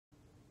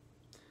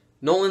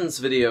Nolan's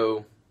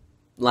video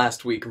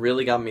last week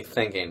really got me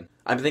thinking.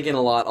 I've been thinking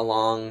a lot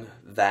along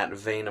that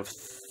vein of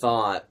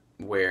thought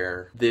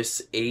where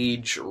this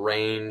age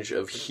range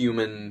of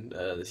human,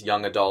 this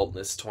young adult,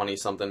 this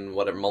 20-something,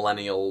 whatever,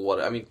 millennial,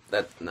 what, I mean,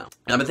 no.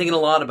 I've been thinking a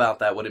lot about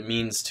that, what it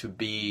means to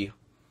be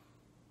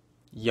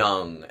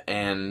young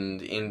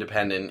and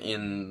independent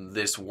in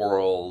this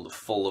world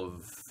full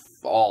of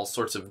all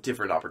sorts of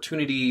different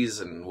opportunities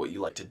and what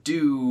you like to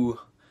do.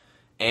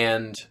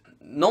 And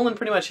Nolan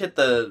pretty much hit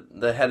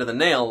the head of the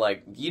nail.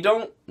 Like, you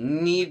don't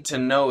need to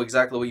know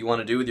exactly what you want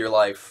to do with your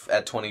life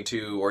at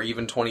 22 or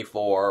even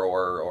 24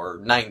 or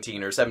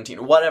 19 or 17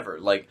 or whatever.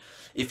 Like,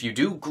 if you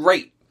do,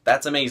 great.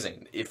 That's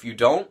amazing. If you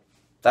don't,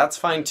 that's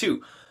fine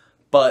too.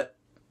 But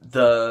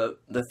the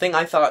thing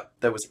I thought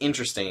that was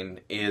interesting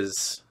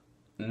is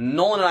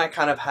Nolan and I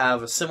kind of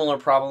have a similar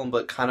problem,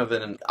 but kind of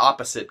in an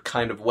opposite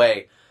kind of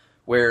way,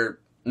 where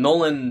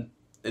Nolan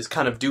is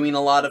kind of doing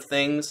a lot of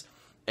things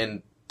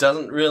and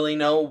doesn't really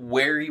know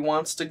where he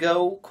wants to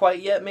go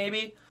quite yet,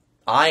 maybe.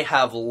 I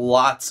have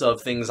lots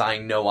of things I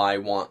know I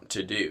want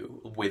to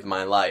do with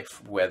my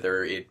life,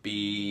 whether it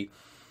be,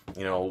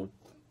 you know,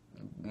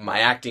 my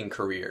acting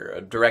career,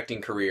 a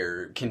directing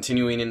career,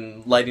 continuing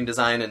in lighting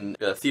design and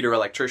theater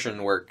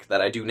electrician work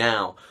that I do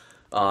now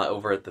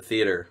over at the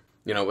theater.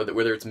 You know,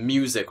 whether it's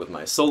music with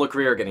my solo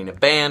career, getting a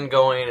band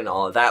going and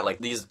all of that, like,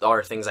 these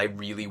are things I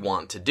really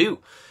want to do.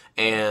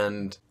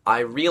 And I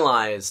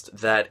realized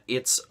that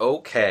it's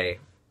okay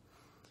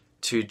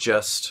to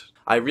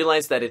I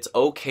realized that it's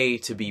okay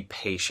to be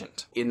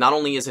patient. It not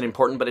only is it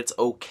important, but it's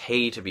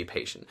okay to be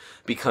patient.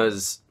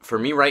 Because for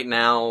me right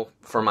now,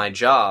 for my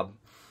job,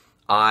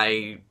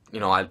 I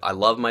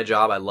love my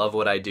job, I love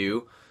what I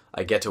do.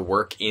 I get to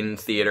work in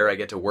theater, I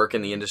get to work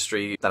in the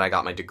industry that I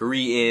got my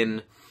degree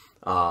in,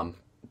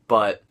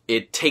 but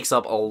it takes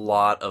up a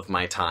lot of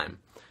my time.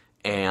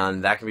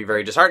 And that can be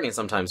very disheartening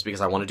sometimes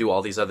because I want to do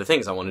all these other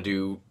things. I want to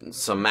do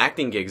some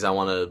acting gigs. I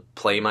want to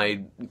play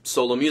my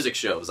solo music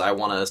shows. I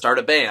want to start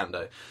a band.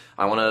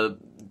 I want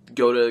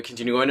to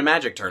continue going to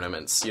magic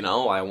tournaments. You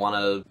know, I want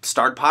to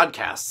start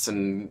podcasts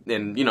and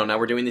you know, now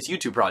we're doing this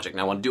YouTube project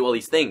and I want to do all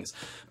these things.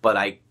 But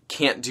I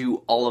can't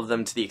do all of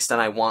them to the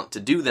extent I want to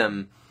do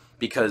them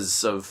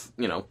because of,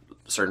 you know,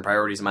 certain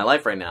priorities in my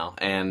life right now.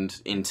 And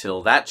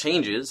until that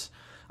changes,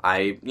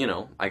 I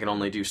can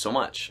only do so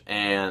much.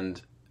 And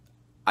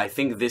I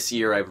think this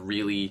year I've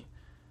really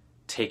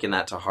taken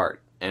that to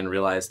heart and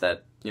realized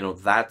that, you know,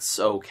 that's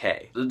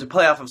okay. To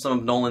play off of some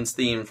of Nolan's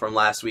theme from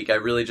last week, I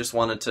really just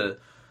wanted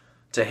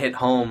to hit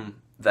home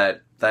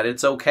that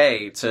it's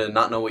okay to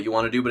not know what you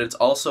want to do, but it's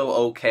also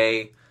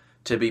okay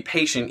to be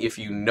patient if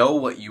you know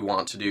what you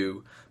want to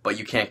do, but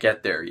you can't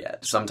get there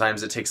yet.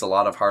 Sometimes it takes a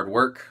lot of hard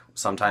work.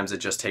 Sometimes it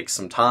just takes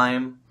some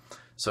time.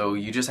 So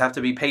you just have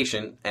to be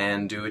patient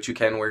and do what you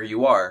can where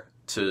you are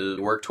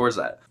to work towards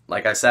that.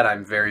 Like I said,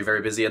 I'm very,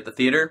 very busy at the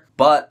theater,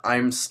 but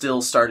I'm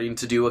still starting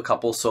to do a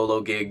couple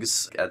solo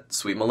gigs at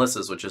Sweet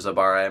Melissa's, which is a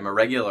bar I am a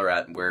regular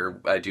at, where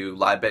I do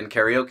live band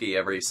karaoke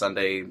every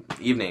Sunday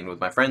evening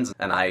with my friends,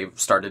 and I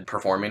started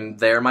performing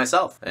there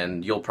myself.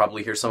 And you'll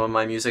probably hear some of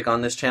my music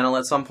on this channel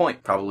at some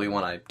point, probably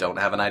when I don't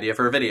have an idea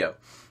for a video.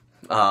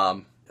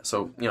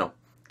 So, you know,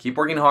 keep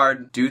working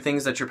hard, do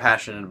things that you're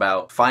passionate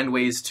about, find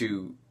ways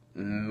to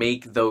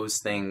make those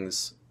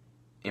things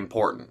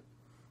important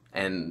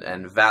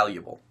and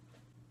valuable.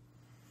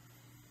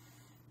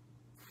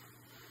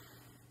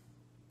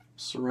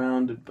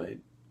 Surrounded by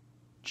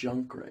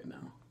junk right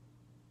now.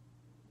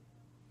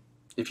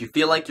 If you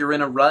feel like you're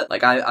in a rut,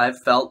 like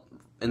I've felt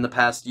in the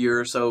past year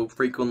or so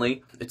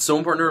frequently, it's so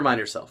important to remind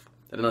yourself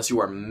that unless you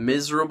are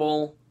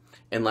miserable,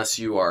 unless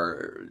you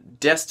are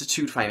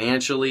destitute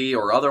financially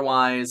or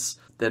otherwise,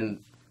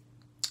 then,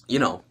 you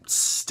know,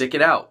 stick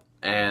it out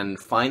and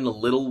find the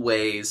little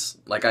ways,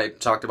 like I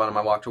talked about on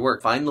my walk to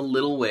work, find the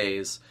little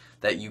ways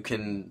that you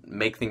can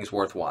make things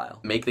worthwhile.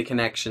 Make the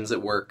connections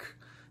at work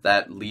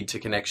that lead to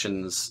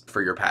connections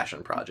for your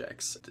passion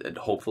projects. And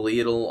hopefully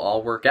it'll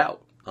all work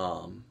out.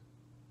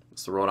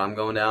 It's the road I'm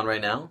going down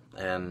right now,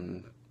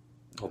 and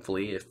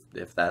hopefully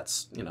if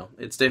that's, you know,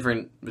 it's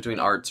different between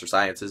arts or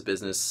sciences,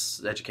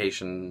 business,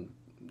 education,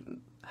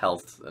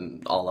 health,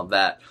 and all of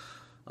that.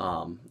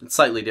 It's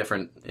slightly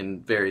different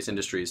in various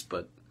industries,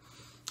 but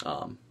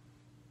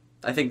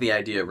I think the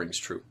idea rings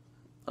true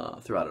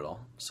throughout it all.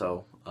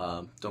 So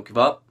don't give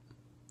up,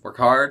 work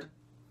hard,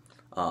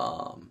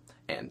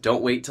 and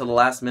don't wait till the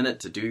last minute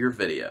to do your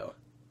video.